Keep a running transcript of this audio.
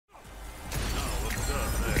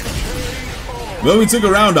Well, we took a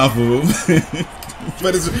round off of him.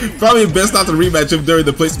 But it's probably best not to rematch him during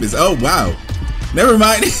the placements. Oh, wow. Never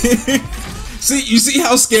mind. See, you see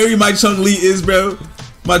how scary my Chun Li is, bro?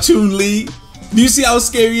 My Chun Li. Do you see how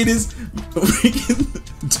scary it is?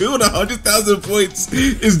 Dude, 100,000 points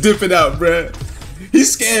is dipping out, bro.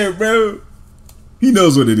 He's scared, bro. He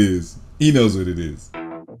knows what it is. He knows what it is.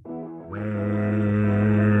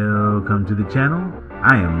 Welcome to the channel.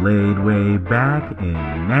 I am Ladewaybac in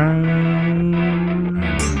name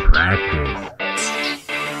and practice.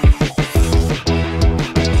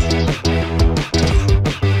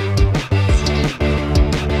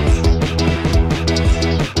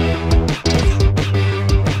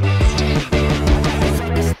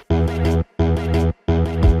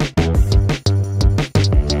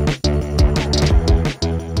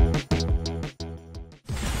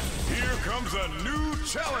 Here comes a new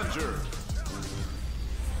challenger.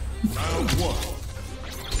 Round one.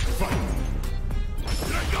 Fight.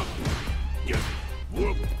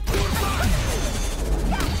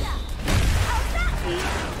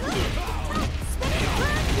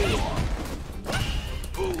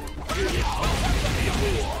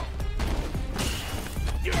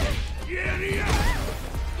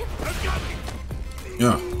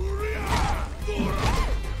 Yeah.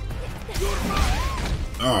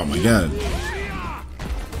 Oh my god.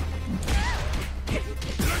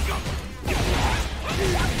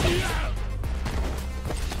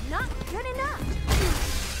 Not good enough.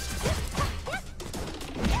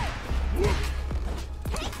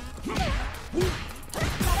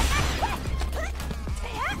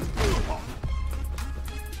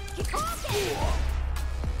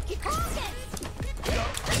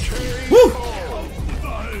 Woo!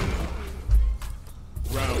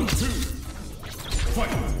 Round two.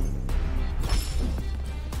 Fight.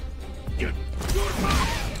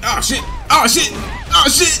 Oh shit! Oh shit! Oh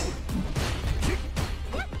shit!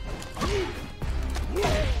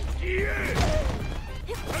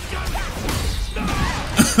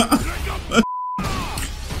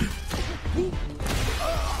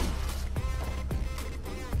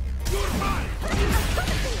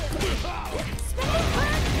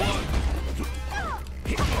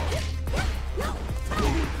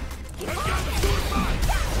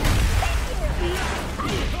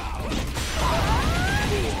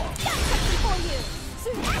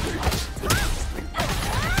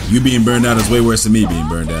 You being burned out is way worse than me being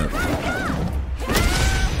burned out.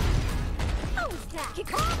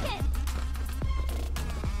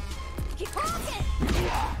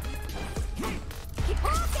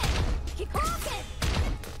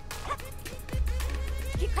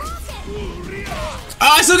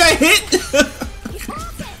 Oh, I still got hit!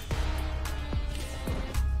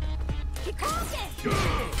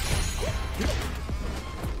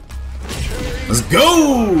 Let's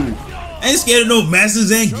go! I ain't scared of no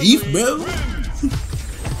Masters and Geef, bro.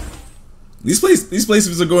 These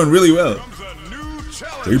placements are going really well.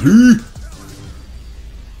 JP.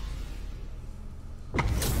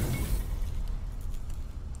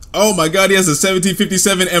 Oh my god, he has a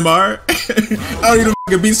 1757 MR. I don't even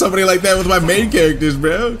fucking beat somebody like that with my main characters,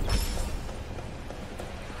 bro.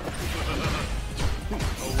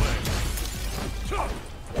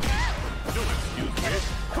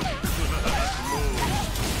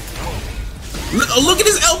 Look at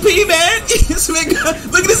his LP, man!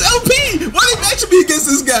 Look at his LP! Why they matching me against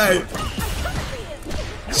this guy?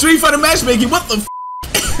 Street Fighter matchmaking, what the f?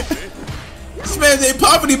 This man ain't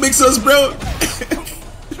poverty mix us, bro.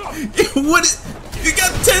 What? You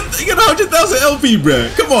got 100,000 LP, bro.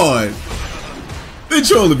 Come on. They're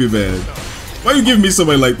trolling me, man. Why you giving me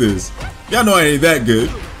somebody like this? Y'all know I ain't that good.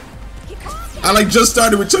 I like just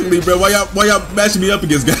started with Chun Li, bro. Why y'all matching me up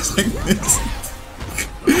against guys like this?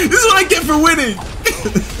 This is what I get for winning.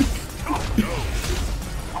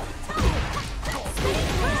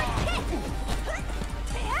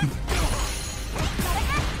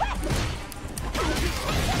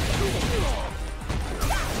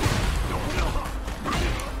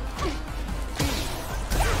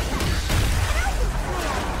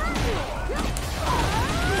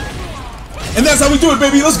 And that's how we do it,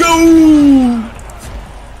 baby. Let's go.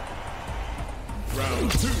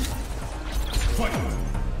 Round two. Fight.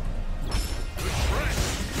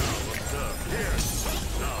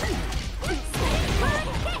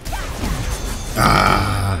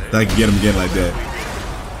 Ah, I can get him again like that.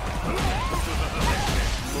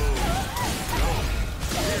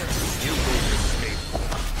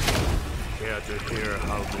 Care to hear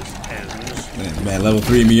how this ends? Man, level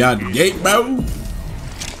 3 me out the gate, bro.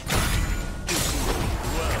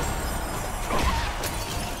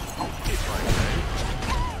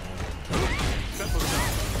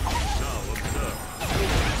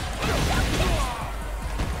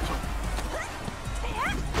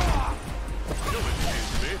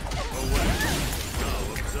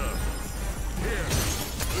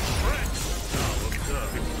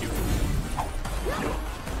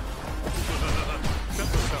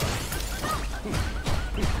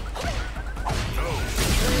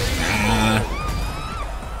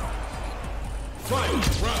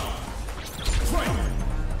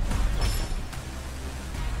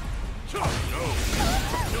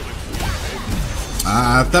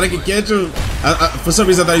 I thought I could catch him. For some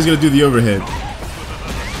reason, I thought he was gonna do the overhead.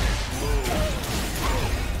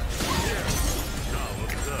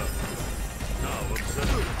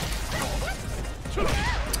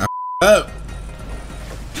 Up.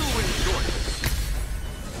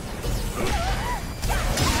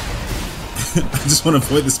 I just want to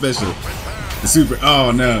avoid the special. The super.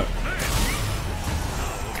 Oh no.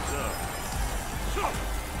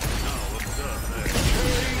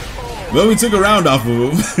 Well, we took a round off of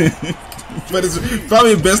him. But it's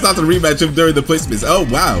probably best not to rematch him during the placements. Oh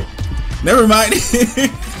wow. Never mind.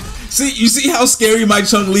 See, you see how scary my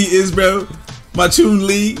Chun Li is, bro? My Chun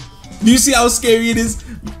Li. Do you see how scary it is?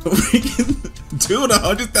 Freaking dude,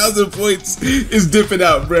 100,000 points is dipping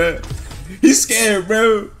out, bro. He's scared,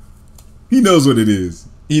 bro. He knows what it is.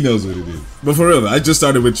 He knows what it is. But for real, I just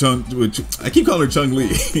started with I keep calling her Chun Li.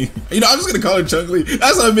 You know, I'm just gonna call her Chun Li.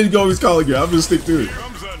 That's what I've been always calling her. I'm gonna stick to it. Here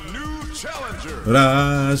comes a new challenger.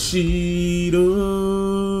 Rashido.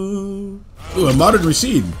 Ooh, a modern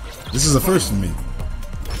Rashid. This is a first for me.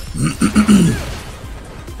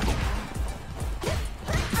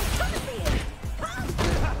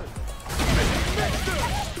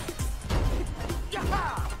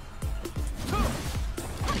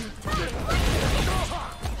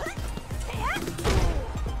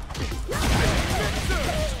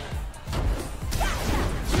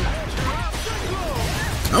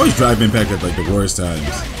 I always drive impact at like the worst times.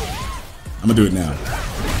 I'm gonna do it now.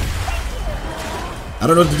 I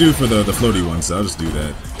don't know what to do for the floaty one, so I'll just do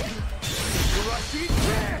that.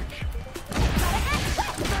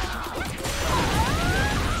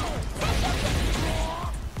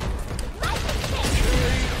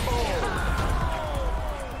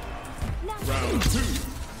 Round 2.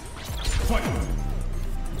 Fight.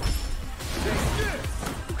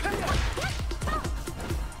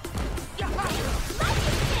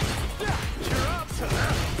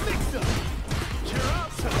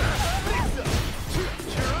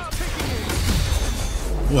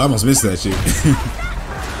 Oh, I almost missed that shit.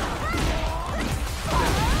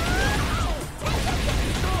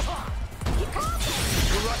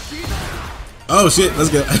 Oh shit, let's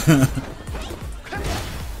go.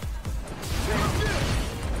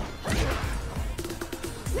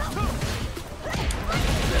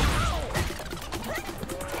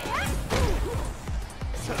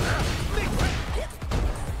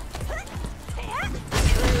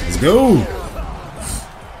 Let's go.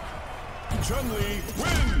 Chun Li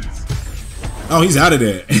wins. Oh, he's out of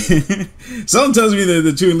there. Something tells me that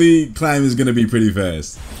the Chun Li climb is gonna be pretty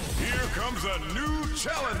fast. Here comes a new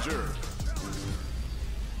challenger.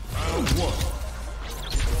 Round 1.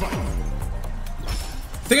 Fight.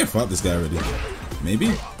 I think I fought this guy already.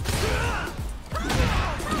 Maybe?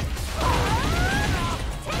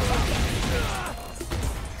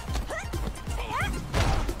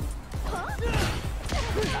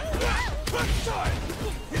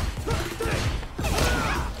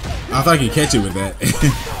 I thought I could catch it with that.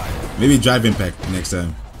 Maybe drive impact next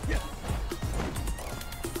time.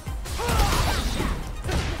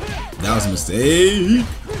 That was a mistake.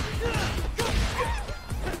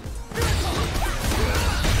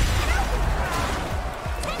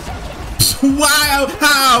 Wow!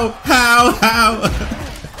 How?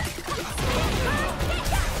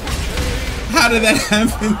 How did that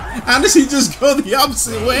happen? How does he just go the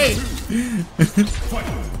opposite way?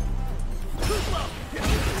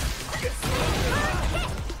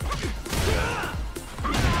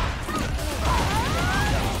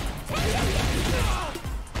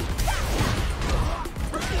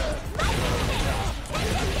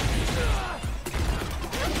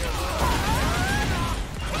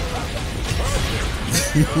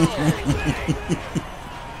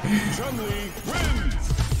 Chun Li wins.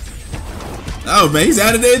 Oh man, he's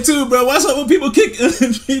out of there too, bro. What's up when people kick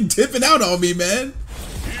dipping out on me, man?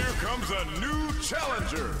 Here comes a new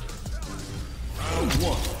challenger. Round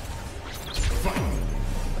 1. Fight.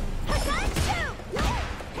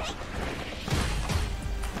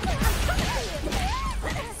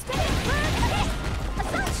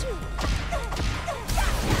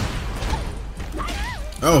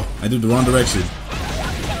 Oh, I did the wrong direction.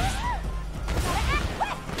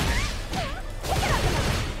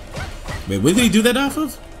 Wait, where did he do that off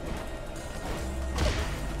of?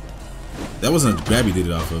 That wasn't a grab he did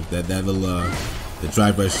it off of. That little the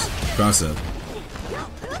drive rush cross up.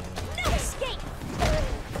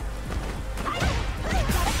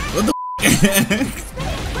 What the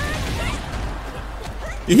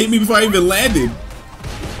He hit me before I even landed.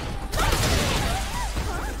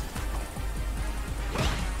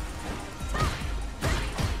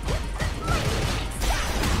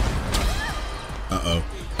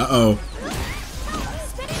 Uh-oh.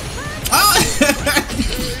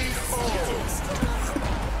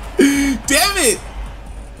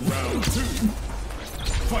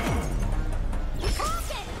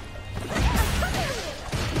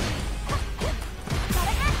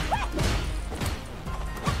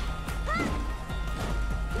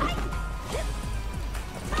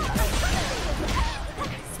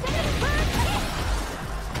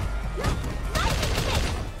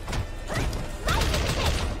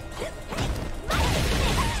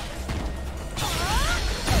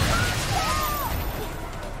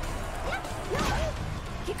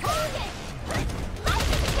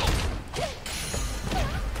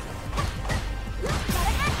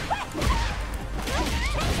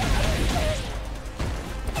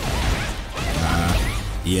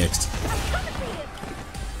 EX'd.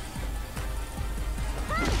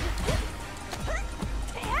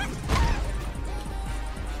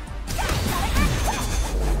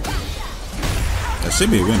 That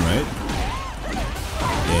should be a win, right?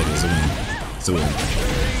 Yeah, it is a win. It's a win.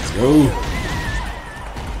 Let's go.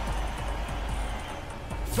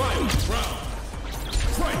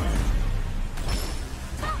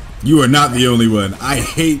 You are not the only one. I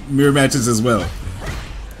hate mirror matches as well.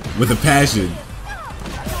 With a passion.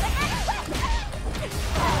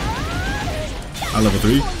 I level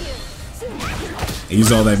 3. I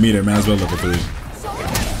use all that meter, might as well level 3.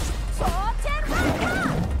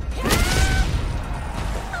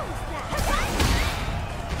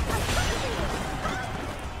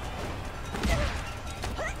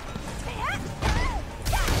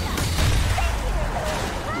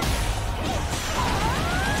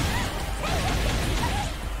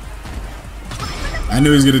 I knew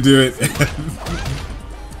he was gonna do it.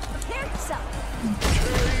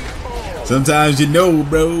 Sometimes you know,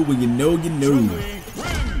 bro. When you know, you know.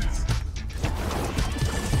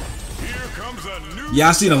 Yeah,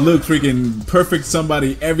 I seen a look freaking perfect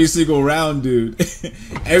somebody every single round, dude.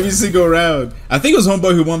 Every single round. I think it was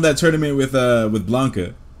Homeboy who won that tournament with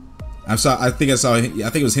Blanca. I think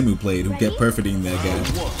it was him who played, who kept perfecting that guy.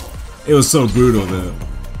 It was so brutal though.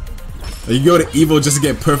 Like, you go to Evil just to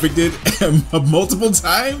get perfected multiple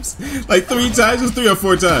times? Like 3 times? It was 3 or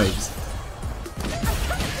 4 times.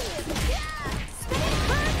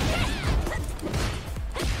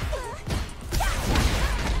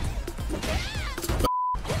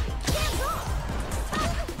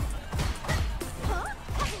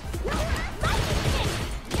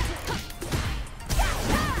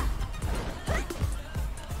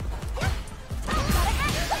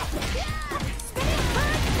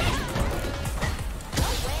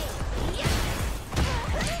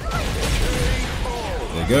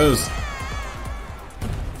 There it goes.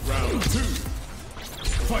 Round 2.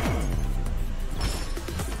 Fight.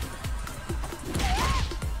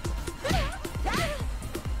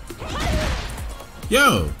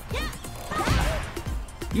 Yo!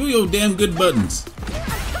 You your damn good buttons.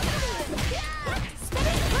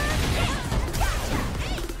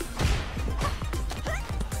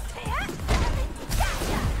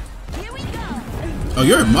 Oh,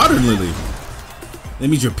 you're a modern Lily. That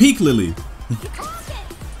means you're peak Lily.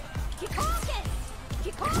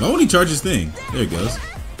 Why won't he charge his thing? There it goes.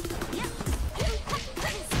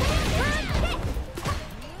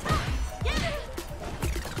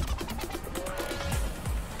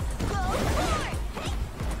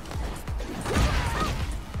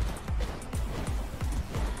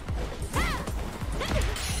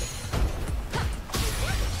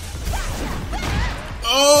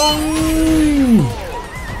 Oh!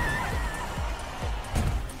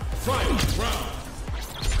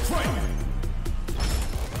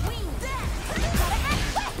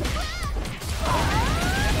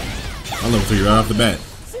 I'll level 3 right off the bat.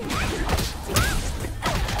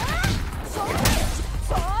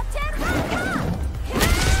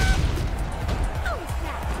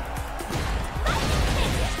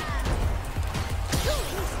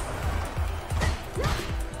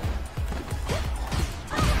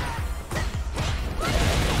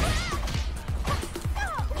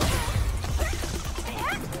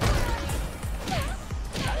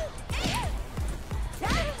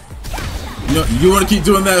 No, you want to keep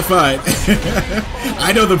doing that? Fine.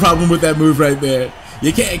 I know the problem with that move right there.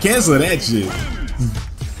 You can't cancel that shit.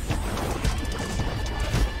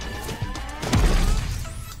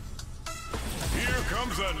 Here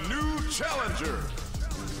comes a new challenger.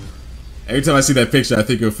 Every time I see that picture, I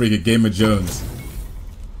think of freaking Game of Jones.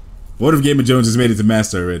 What if Game of Jones has made it to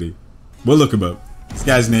Master already? We'll look him up. This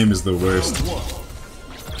guy's name is the worst.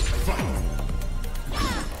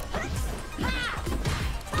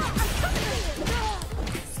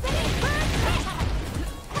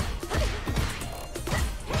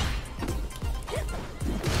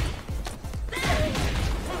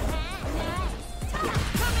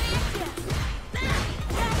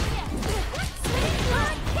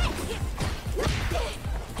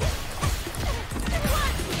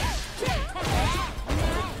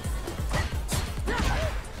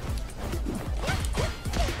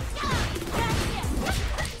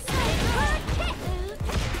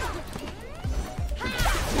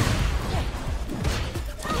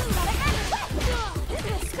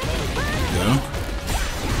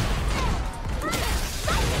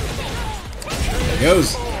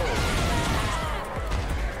 Goes.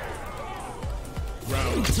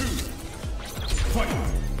 Round 2. Fight.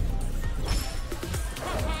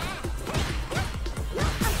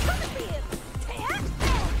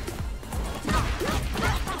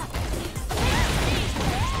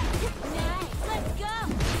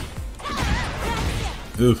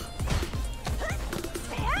 Oof.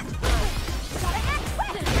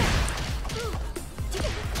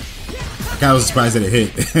 I kinda was surprised that it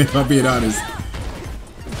hit, if I'm being honest.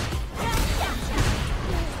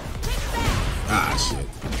 Ah, shit.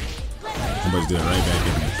 Somebody's doing it right back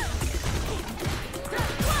in there.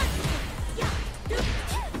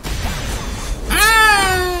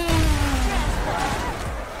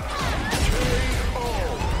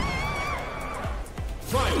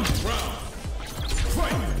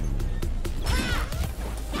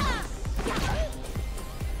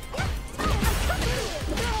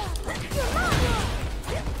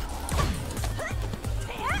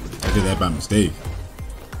 I did that by mistake.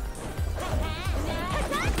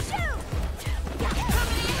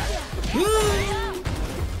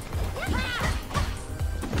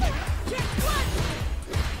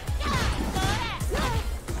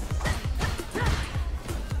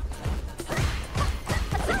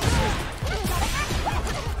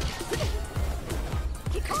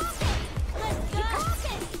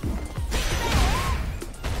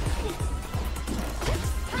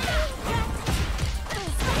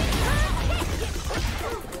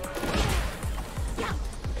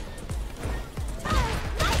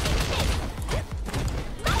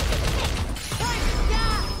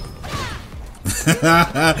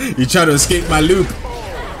 You try to escape my loop.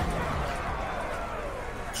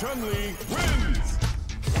 Chun Li wins.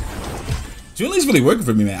 Chun Li's really working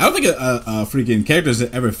for me, man. I don't think a freaking character's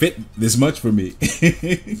ever fit this much for me.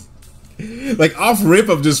 Like off rip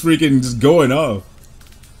of just freaking just going off.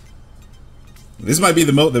 This might be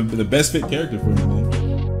the best fit character for me, man.